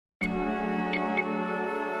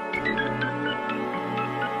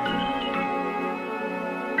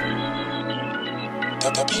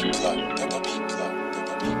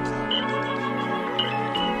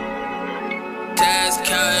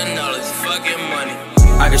Counting all this fucking money.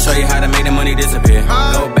 I can show you how to make the money disappear.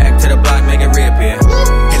 Go back to the block, make it reappear.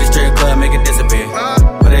 Hit the strip club, make it disappear.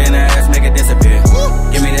 Put it in the ass, make it disappear.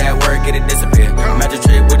 Give me that work, get it disappear. Magic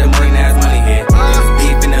trick with the money, now it's money here. If it's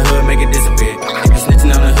beef in the hood, make it disappear. If you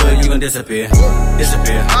snitching on the hood, you gon' disappear.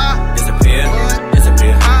 Disappear, disappear, disappear,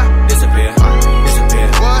 disappear, disappear,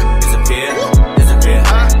 disappear, disappear,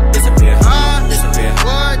 disappear, disappear,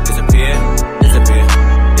 disappear,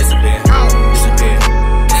 disappear, disappear.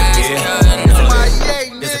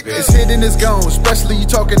 It's hidden, it's gone, especially you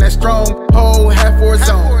talking that strong. Whole half for its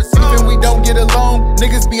own. Even we don't get along,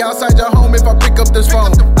 niggas be outside your home if I pick up this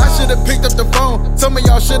phone. I should've picked up the phone, some of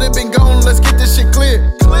y'all should've been gone, let's get this shit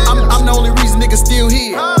clear. I'm the only reason niggas still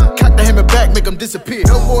here. Cock the hammer back, make them disappear.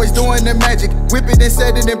 No boys doing their magic, whip it and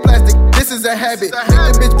set it in plastic. This is a habit,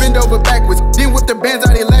 make the bitch bend over backwards, then whip the bands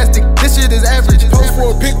out elastic. This shit is average, post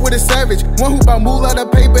for a pic with a savage. One who bout moolah the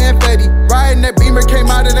paper and fatty. Riding that Beamer, came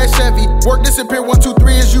out of that Chevy. Work disappear, 1, 2,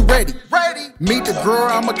 3, is you ready? Meet the girl,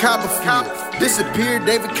 I'm a Copperfield. Disappear,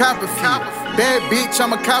 David Copperfield. Bad bitch,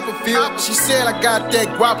 I'm a Copperfield. She said I got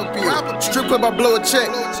that guapa pill. Strip club, I blow a check.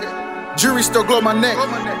 Jury store, glow my neck.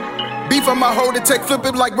 Beef on my hold, it take flip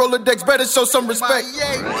it like Rolodex. Better show some respect.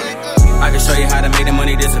 I can show you how to make the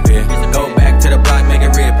money disappear. Go back to the block, make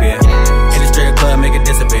it reappear. Hit the strip club, make it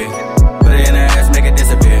disappear. Put it in the ass, make it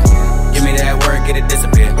disappear. Give me that work, get it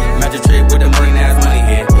disappear. Magic trick with the money, now it's money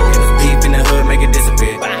here. If it's beef in the hood, make it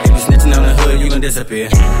disappear. If you snitching on the hood, you gon'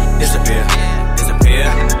 disappear. Disappear, disappear,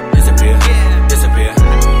 disappear, disappear, disappear,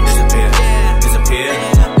 disappear, disappear,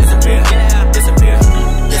 disappear, disappear,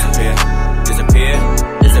 disappear, disappear,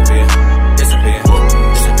 disappear, disappear,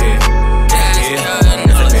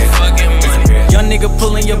 disappear. Young nigga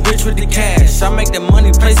pulling your bitch with the cash. I make the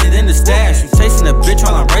money, place it in the stash. You chasing a bitch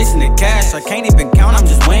while I'm racing the cash. I can't even count, I'm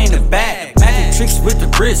just weighing the bag. Magic tricks with the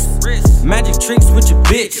wrist. Magic tricks with your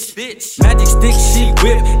bitch. Magic stick, she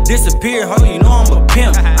whip. Disappear, ho, you know I'm a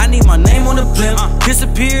pimp. I need my name on the blimp.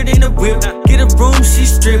 Disappeared in a whip. Get a room, she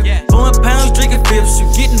stripped. Blowing pounds, drinking fifths. You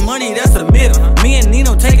getting money, that's a myth. Me and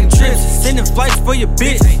Nino taking trips. Sending flights for your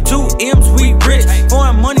bitch. 2 M's, we rich.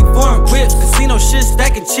 Foreign money, foreign whips. Casino shit,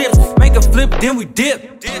 stacking chips. Make a flip, then we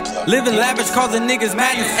dip. Living lavish, causing niggas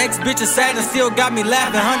madness. Ex bitches sadness, still got me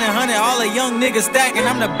laughing. 100, all the young niggas stacking.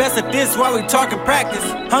 I'm the best at this while we talking practice.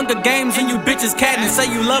 Hunger Games and you bitches catting. Say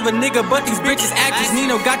you love a nigga, but these bitches actors.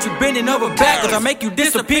 Nino got you bending over backwards. I make you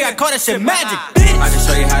disappear, I call that shit magic, bitch. I can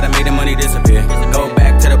show you how to make the money disappear. Go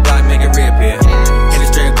back to the block, make it reappear. Hit the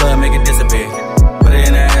strip club, make it disappear.